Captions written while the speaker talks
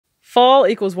fall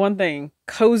equals one thing: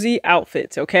 cozy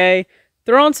outfits, okay?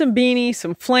 Throw on some beanie,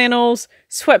 some flannels,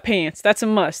 sweatpants. That's a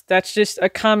must. That's just a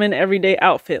common everyday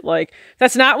outfit. Like,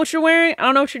 that's not what you're wearing. I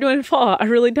don't know what you're doing in fall. I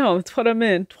really don't. It's what I'm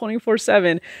in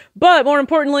 24/7. But more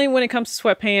importantly, when it comes to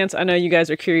sweatpants, I know you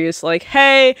guys are curious, like,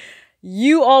 hey,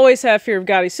 you always have Fear of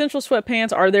God Essential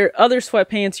sweatpants. Are there other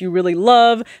sweatpants you really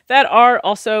love that are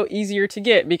also easier to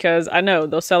get? Because I know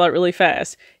they'll sell out really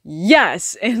fast.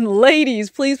 Yes, and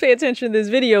ladies, please pay attention to this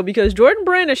video because Jordan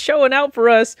Brand is showing out for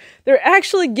us. They're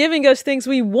actually giving us things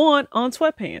we want on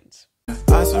sweatpants.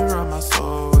 I surround my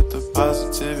soul with the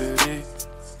positivity.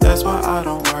 That's why I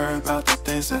don't worry about the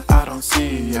things that I don't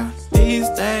see. Yeah. These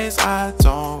days I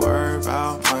don't worry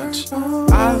about much.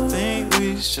 I think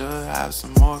we should have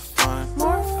some more fun.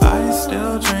 I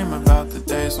still dream about the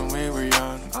days when we were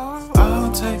young.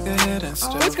 I'll take a hit and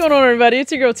still. What's going on, everybody?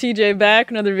 It's your girl TJ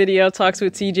back. Another video, Talks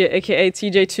with TJ, aka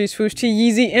TJ2 Swoosh T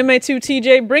Yeezy MA2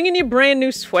 TJ, bringing you brand new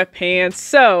sweatpants.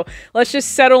 So let's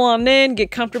just settle on in,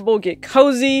 get comfortable, get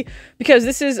cozy, because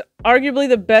this is arguably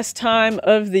the best time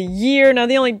of the year. Now,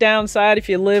 the only downside, if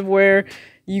you live where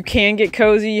you can get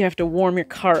cozy, you have to warm your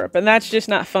car up, and that's just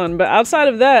not fun. But outside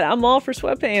of that, I'm all for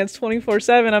sweatpants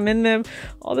 24/7. I'm in them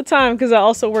all the time because I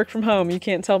also work from home. You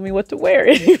can't tell me what to wear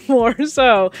anymore.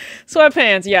 So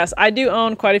sweatpants, yes, I do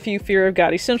own quite a few Fear of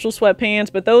God Essential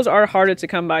sweatpants, but those are harder to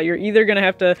come by. You're either gonna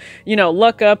have to, you know,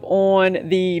 luck up on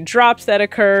the drops that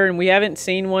occur, and we haven't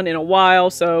seen one in a while,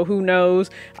 so who knows.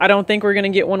 I don't think we're gonna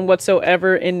get one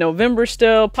whatsoever in November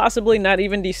still, possibly not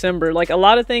even December. Like, a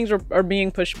lot of things are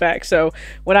being pushed back. So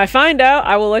when I find out,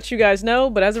 I will let you guys know.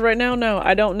 But as of right now, no,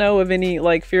 I don't know of any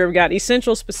like Fear of God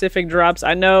Essential specific drops.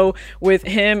 I know with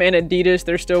him and Adidas,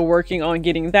 they're still working on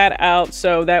getting that out.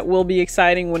 So that will be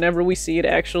exciting whenever we see it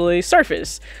actually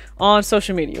surface on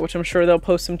social media, which I'm sure they'll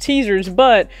post some teasers.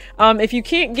 But if you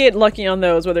can't get lucky on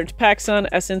those, whether it's PacSun,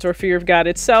 Essence, or Fear of God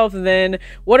itself, then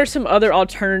what are some other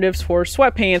alternatives for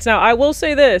sweatpants? Now, I will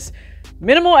say this.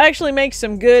 Minimal actually makes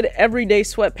some good everyday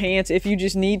sweatpants if you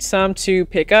just need some to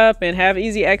pick up and have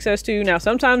easy access to. Now,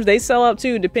 sometimes they sell out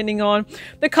too, depending on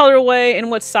the colorway and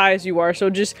what size you are.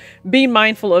 So just be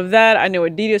mindful of that. I know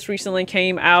Adidas recently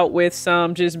came out with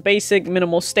some just basic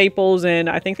minimal staples, and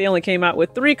I think they only came out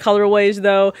with 3 colorways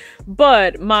though.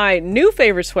 But my new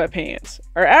favorite sweatpants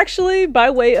are actually by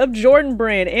way of Jordan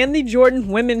Brand and the Jordan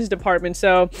women's department.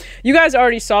 So you guys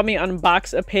already saw me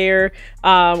unbox a pair,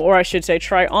 or I should say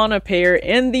try on a pair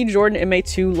in the Jordan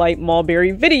MA2 Light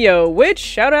Mulberry video, which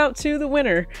shout out to the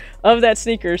winner of that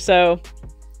sneaker. So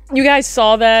you guys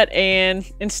saw that, and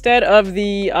instead of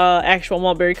the actual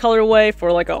mulberry colorway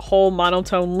for like a whole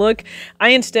monotone look, I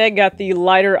instead got the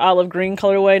lighter olive green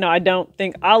colorway. Now, I don't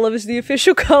think olive is the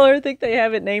official color. I think they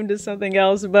have it named as something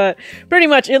else, but pretty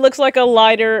much it looks like a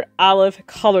lighter olive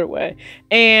colorway.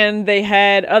 And they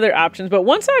had other options, but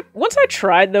once I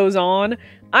tried those on,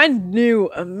 I knew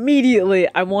immediately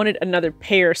I wanted another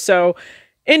pair. So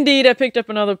indeed, I picked up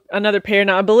another pair.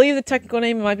 Now, I believe the technical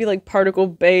name might be like Particle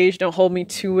Beige. Don't hold me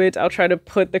to it. I'll try to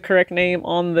put the correct name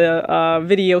on the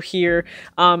video here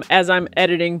as I'm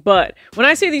editing. But when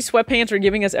I say these sweatpants are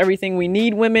giving us everything we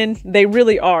need, women, they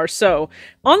really are. So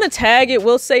on the tag, it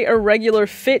will say a regular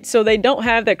fit. So they don't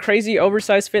have that crazy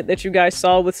oversized fit that you guys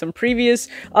saw with some previous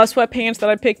sweatpants that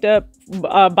I picked up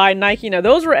by Nike. Now,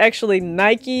 those were actually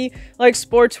Nike like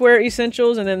sportswear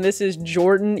essentials, and then this is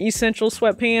Jordan essential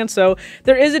sweatpants. So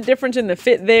there is a difference in the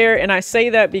fit there, and I say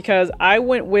that because I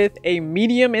went with a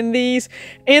medium in these,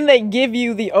 and they give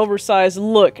you the oversized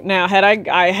look. Now, had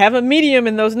I have a medium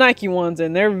in those Nike ones,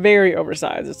 and they're very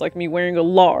oversized. It's like me wearing a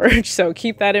large, so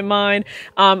keep that in mind.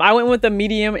 I went with the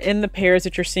medium in the pairs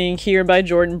that you're seeing here by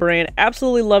Jordan Brand.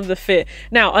 Absolutely love the fit.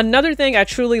 Now, another thing I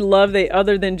truly love,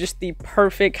 other than just the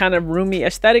perfect kind of roomy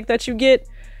aesthetic that you get,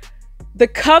 the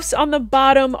cuffs on the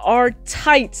bottom are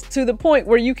tight to the point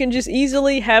where you can just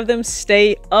easily have them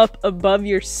stay up above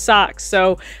your socks.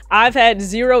 So I've had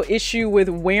zero issue with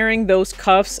wearing those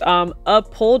cuffs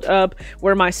pulled up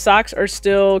where my socks are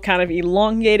still kind of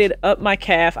elongated up my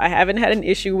calf. I haven't had an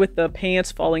issue with the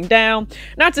pants falling down.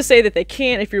 Not to say that they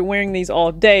can't if you're wearing these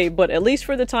all day, but at least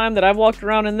for the time that I've walked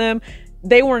around in them,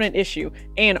 they weren't an issue.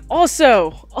 And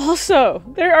also,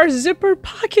 there are zipper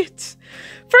pockets.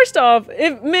 First off,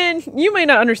 men, you may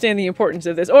not understand the importance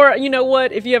of this. Or, you know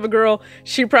what? If you have a girl,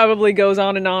 she probably goes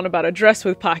on and on about a dress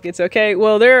with pockets, okay?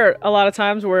 Well, there are a lot of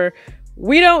times where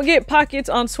we don't get pockets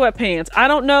on sweatpants. I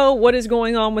don't know what is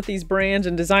going on with these brands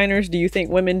and designers. Do you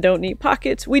think women don't need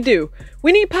pockets? We do.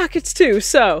 We need pockets too.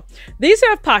 So these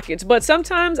have pockets, but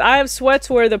sometimes I have sweats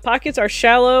where the pockets are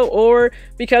shallow, or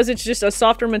because it's just a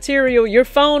softer material, your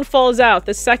phone falls out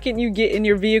the second you get in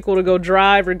your vehicle to go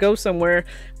drive or go somewhere.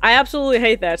 I absolutely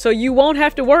hate that. So you won't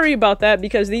have to worry about that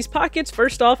because these pockets,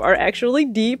 first off, are actually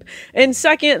deep, and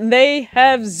second, they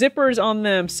have zippers on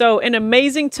them. So an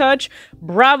amazing touch.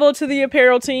 Bravo to the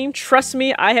apparel team. Trust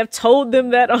me, I have told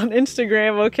them that on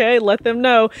Instagram, okay? Let them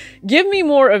know. Give me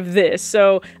more of this.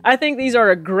 So I think these are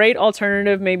a great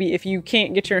alternative, maybe if you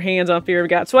can't get your hands on Fear of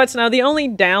God sweats. Now, the only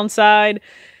downside,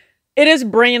 it is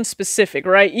brand specific,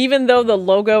 right? Even though the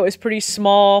logo is pretty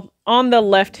small on the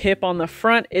left hip on the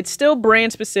front, it's still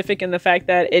brand specific in the fact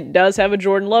that it does have a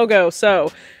Jordan logo.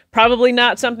 So probably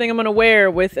not something I'm going to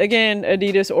wear with, again,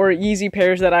 Adidas or Yeezy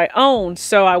pairs that I own.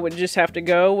 So I would just have to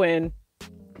go and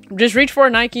just reach for a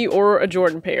Nike or a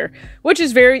Jordan pair, which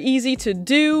is very easy to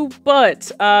do, but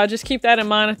just keep that in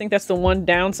mind. I think that's the one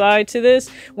downside to this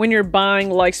when you're buying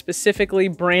like specifically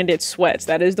branded sweats.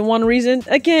 That is the one reason,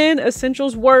 again,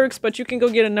 Essentials works, but you can go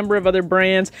get a number of other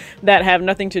brands that have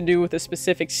nothing to do with a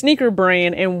specific sneaker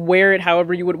brand and wear it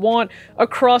however you would want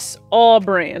across all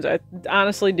brands. I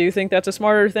honestly do think that's a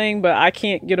smarter thing, but I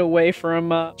can't get away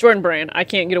from Jordan brand. I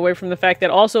can't get away from the fact that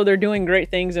also they're doing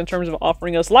great things in terms of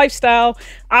offering us lifestyle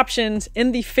options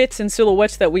in the fits and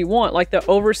silhouettes that we want, like the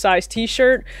oversized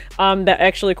t-shirt that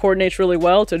actually coordinates really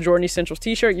well to Jordan Essentials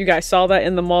t-shirt. You guys saw that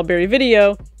in the Mulberry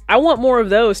video. I want more of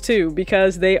those too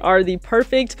because they are the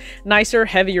perfect, nicer,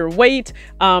 heavier weight.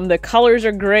 The colors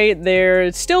are great. They're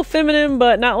still feminine,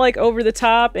 but not like over the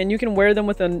top, and you can wear them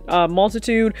with a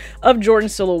multitude of Jordan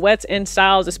silhouettes and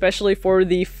styles, especially for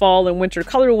the fall and winter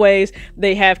colorways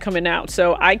they have coming out.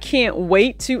 So I can't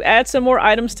wait to add some more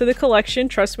items to the collection.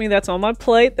 Trust me, that's on my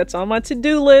plate. That's on my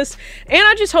to-do list. And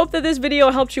I just hope that this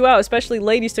video helped you out, especially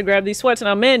ladies, to grab these sweats.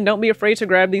 Now, men, don't be afraid to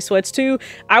grab these sweats too.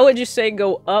 I would just say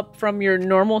go up from your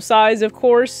normal size, of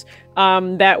course.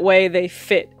 That way they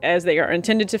fit as they are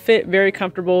intended to fit, very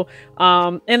comfortable,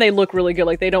 and they look really good.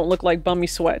 Like, they don't look like bummy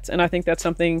sweats, and I think that's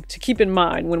something to keep in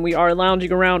mind when we are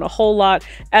lounging around a whole lot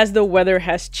as the weather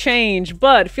has changed.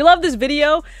 But if you love this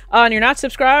video and you're not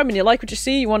subscribed and you like what you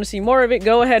see, you want to see more of it,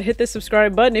 go ahead, hit the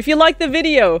subscribe button. If you like the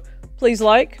video, please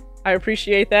like. I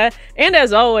appreciate that. And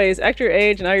as always, act your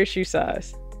age, not your shoe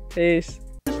size. Peace.